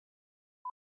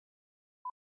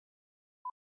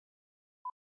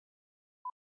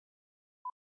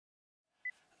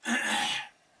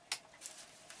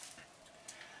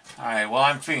Alright, well,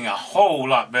 I'm feeling a whole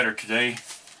lot better today.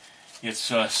 It's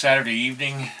Saturday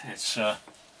evening. It's about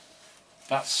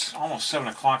almost 7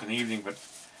 o'clock in the evening, but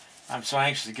I'm so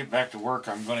anxious to get back to work,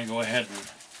 I'm going to go ahead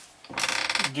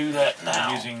and do that now.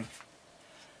 I'm using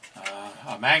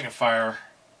a magnifier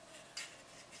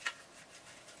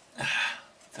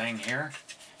thing here.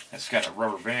 It's got a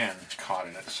rubber band caught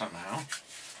in it somehow.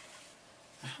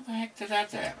 How the heck did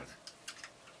that happen?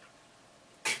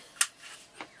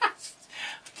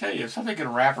 I tell you, if something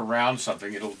can wrap around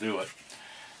something, it'll do it.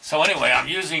 So anyway, I'm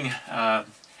using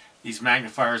these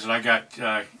magnifiers that I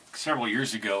got several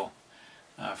years ago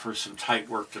for some type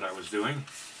work that I was doing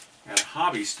at a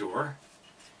hobby store,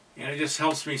 and it just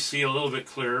helps me see a little bit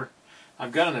clearer.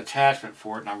 I've got an attachment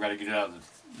for it, and I've got to get it out of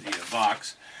the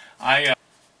box.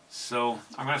 So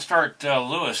I'm going to start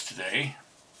Lewis today,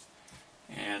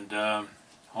 and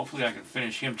hopefully I can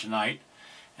finish him tonight,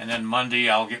 and then Monday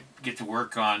I'll get to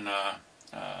work on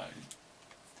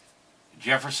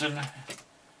Jefferson.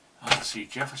 Let's see,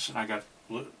 Jefferson. I got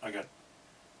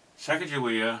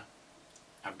Sacagawea.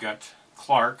 I've got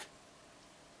Clark.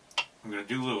 I'm going to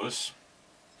do Lewis,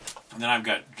 and then I've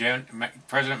got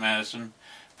President Madison,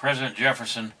 President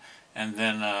Jefferson, and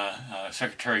then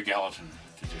Secretary Gallatin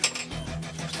to do. So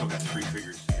I've still got 3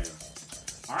 figures to do.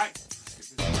 All right.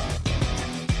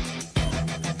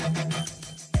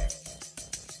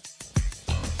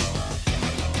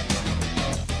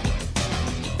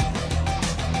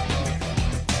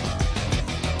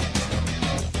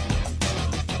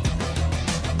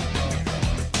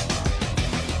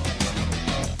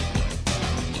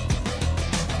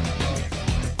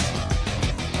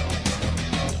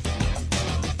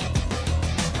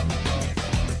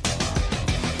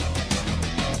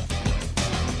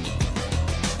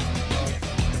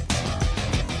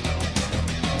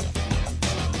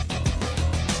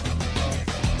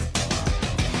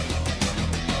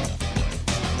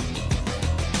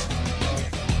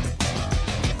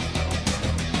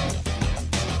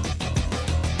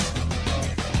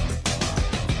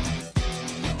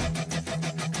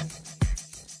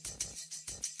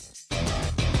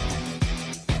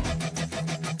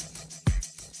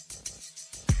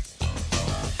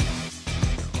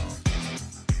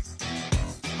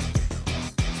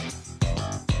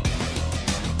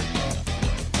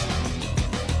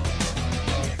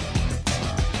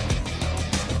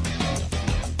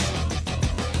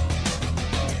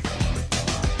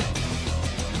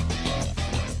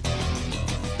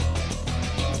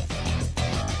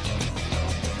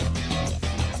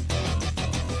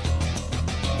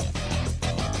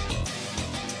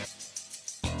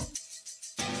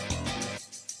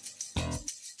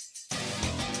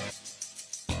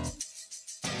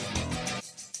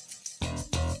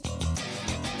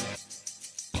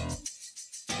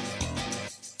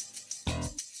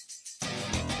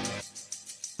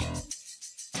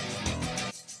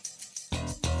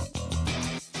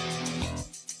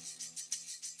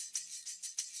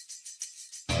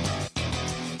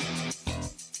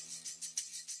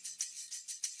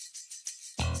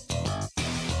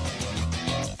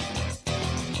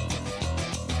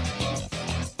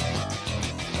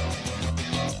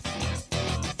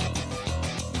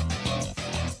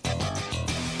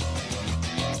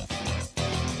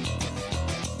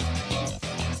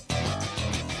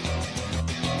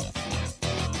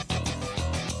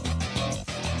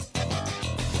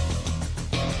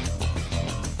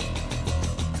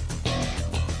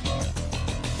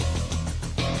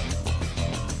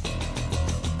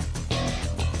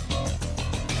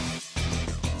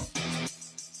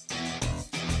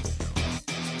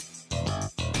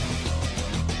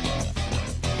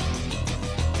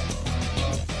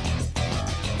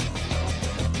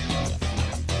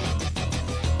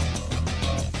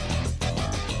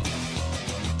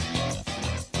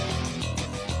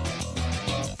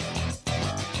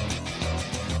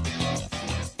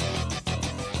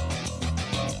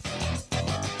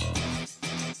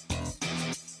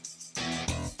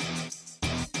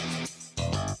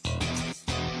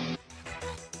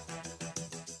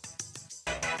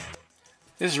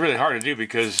 This is really hard to do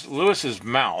because Lewis's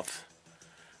mouth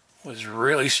was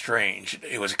really strange.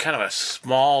 It was kind of a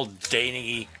small,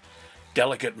 dainty,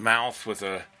 delicate mouth with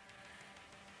and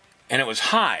it was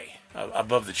high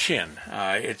above the chin.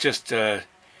 It just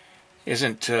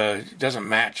doesn't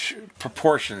match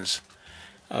proportions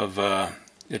of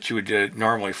that you would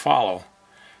normally follow,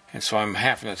 and so I'm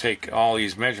having to take all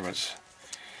these measurements.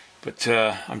 But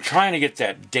I'm trying to get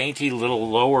that dainty little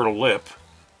lower lip,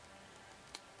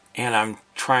 and I'm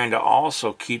trying to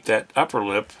also keep that upper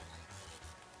lip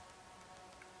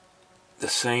the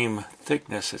same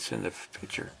thickness that's in the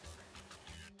picture.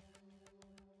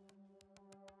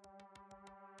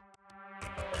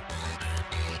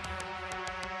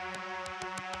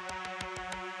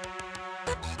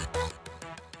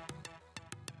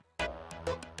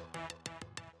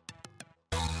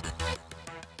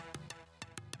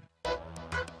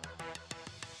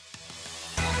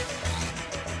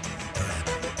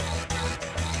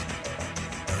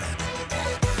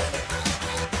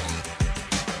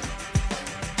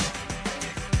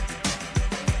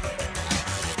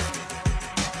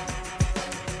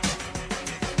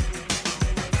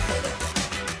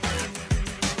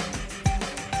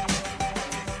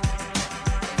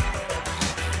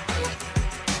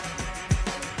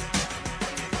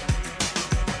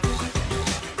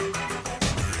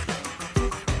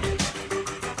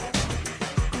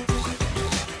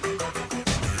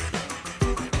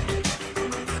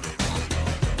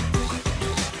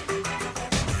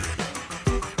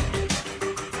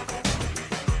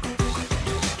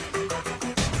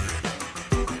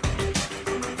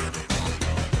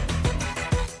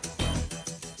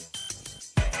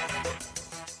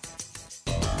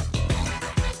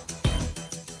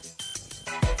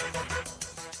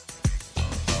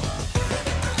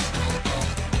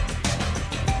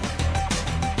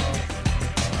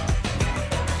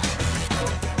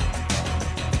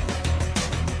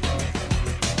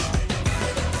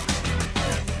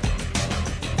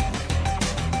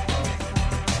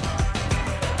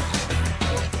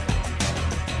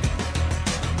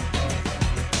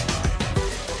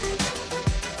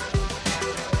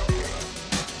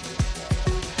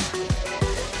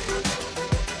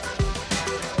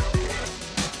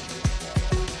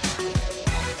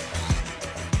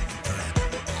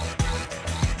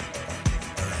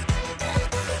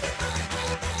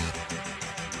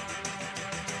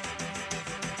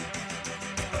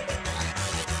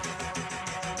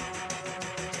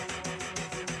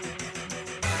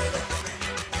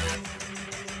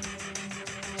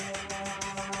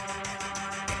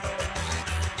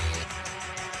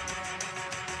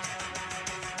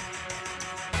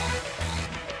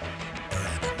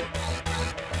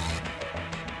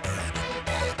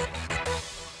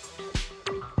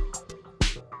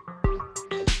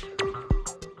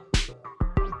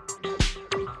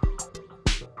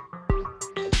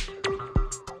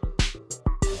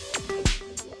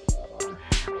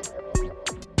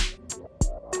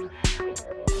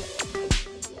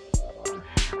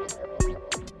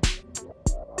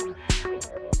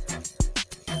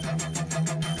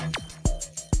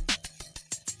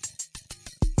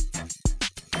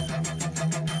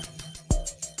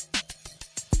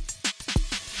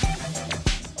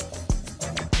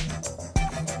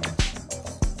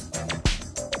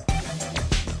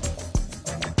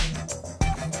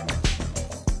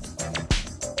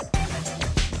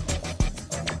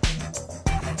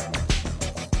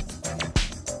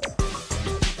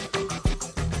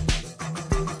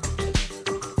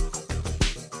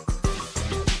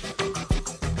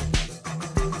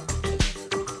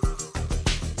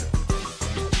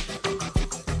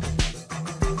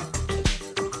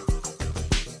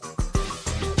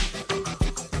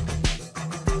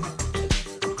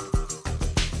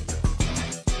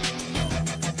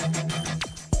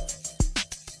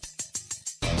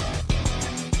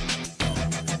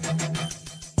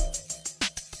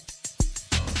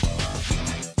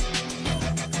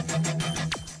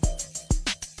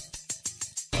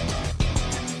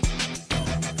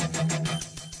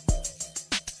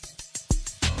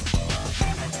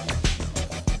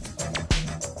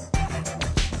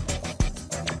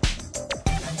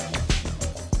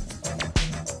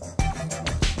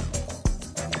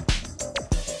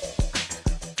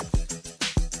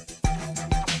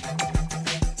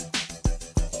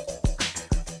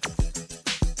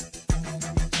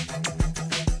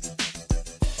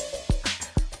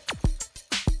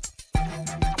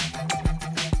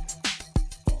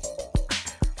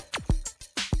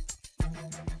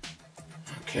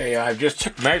 Okay, I just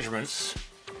took measurements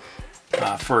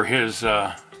for his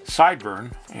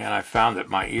sideburn, and I found that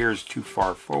my ear is too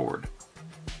far forward.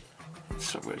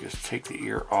 So I'm going to just take the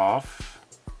ear off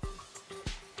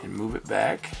and move it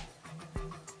back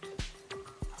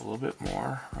a little bit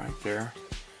more right there.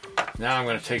 Now I'm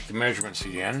going to take the measurements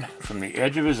again from the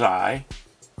edge of his eye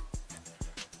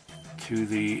to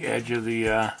the edge of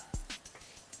the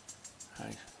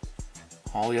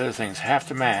all the other things have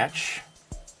to match,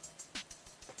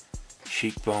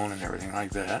 cheekbone and everything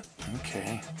like that.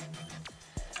 Okay,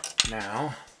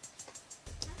 now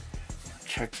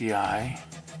check the eye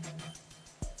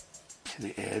to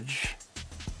the edge,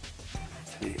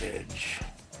 to the edge.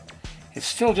 It's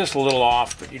still just a little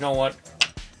off, but you know what?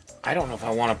 I don't know if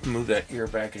I want to move that ear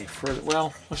back any further.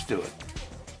 Well, let's do it.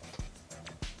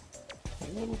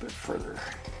 A little bit further.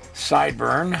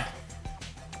 Sideburn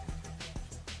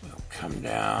will come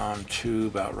down to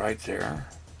about right there.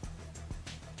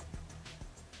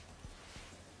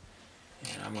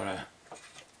 And I'm going to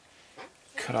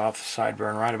cut off the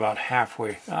sideburn right about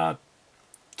halfway,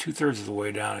 2/3 of the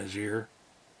way down his ear.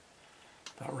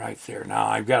 About right there. Now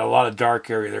I've got a lot of dark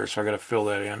area there, so I've got to fill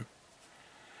that in.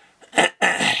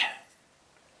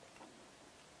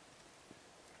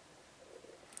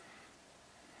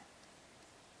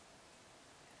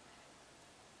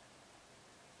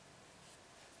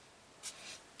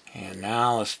 And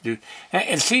now let's do,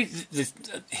 and see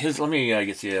his, let me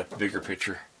get you a bigger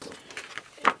picture.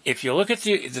 If you look at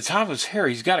the top of his hair,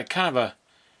 he's got a kind of a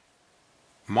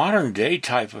modern day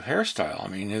type of hairstyle. I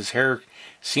mean, his hair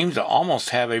seems to almost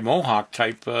have a mohawk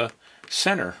type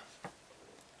center.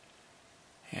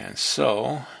 And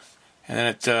so, and then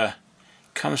it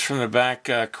comes from the back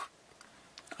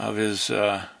of his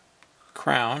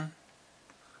crown,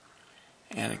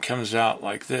 and it comes out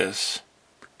like this.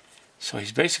 So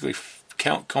he's basically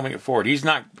combing it forward. He's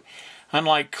not,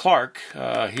 unlike Clark,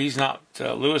 he's not,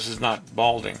 Lewis is not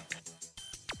balding.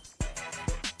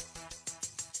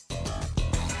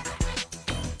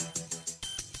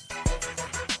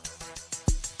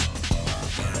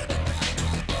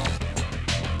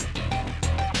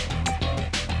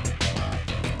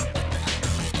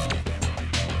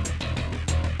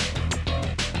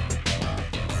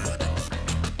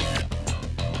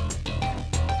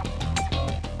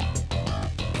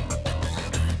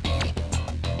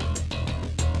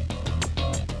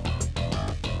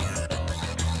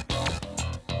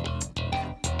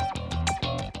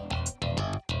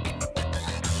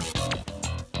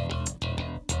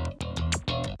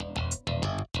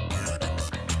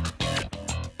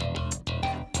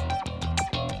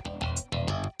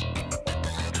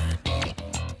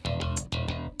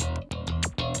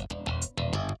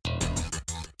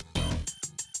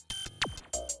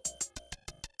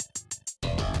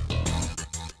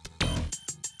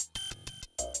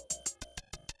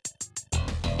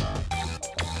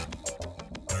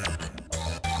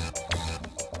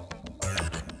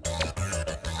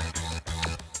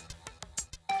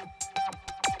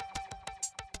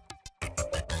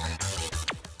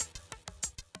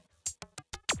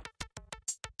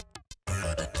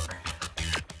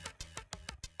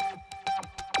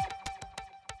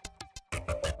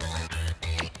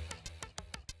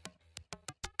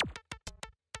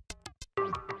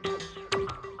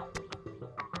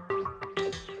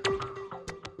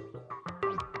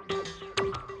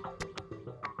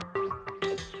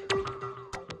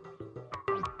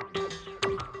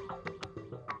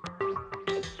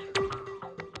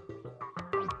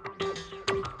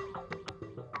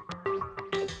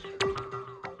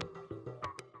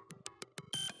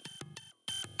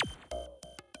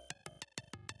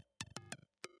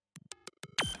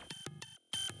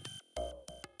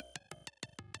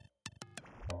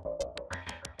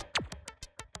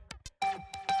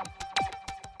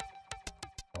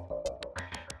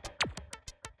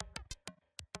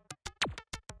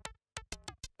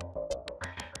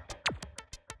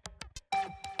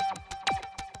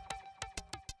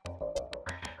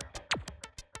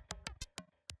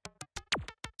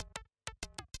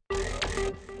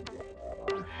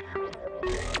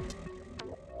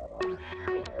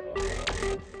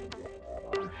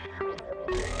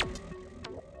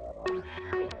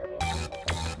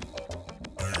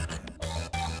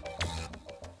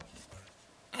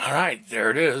 Alright, there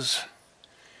it is.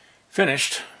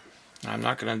 Finished. I'm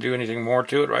not going to do anything more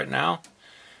to it right now.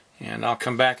 And I'll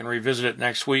come back and revisit it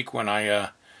next week when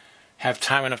I have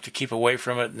time enough to keep away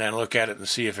from it and then look at it and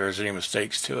see if there's any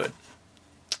mistakes to it.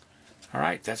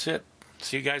 Alright, that's it.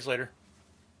 See you guys later.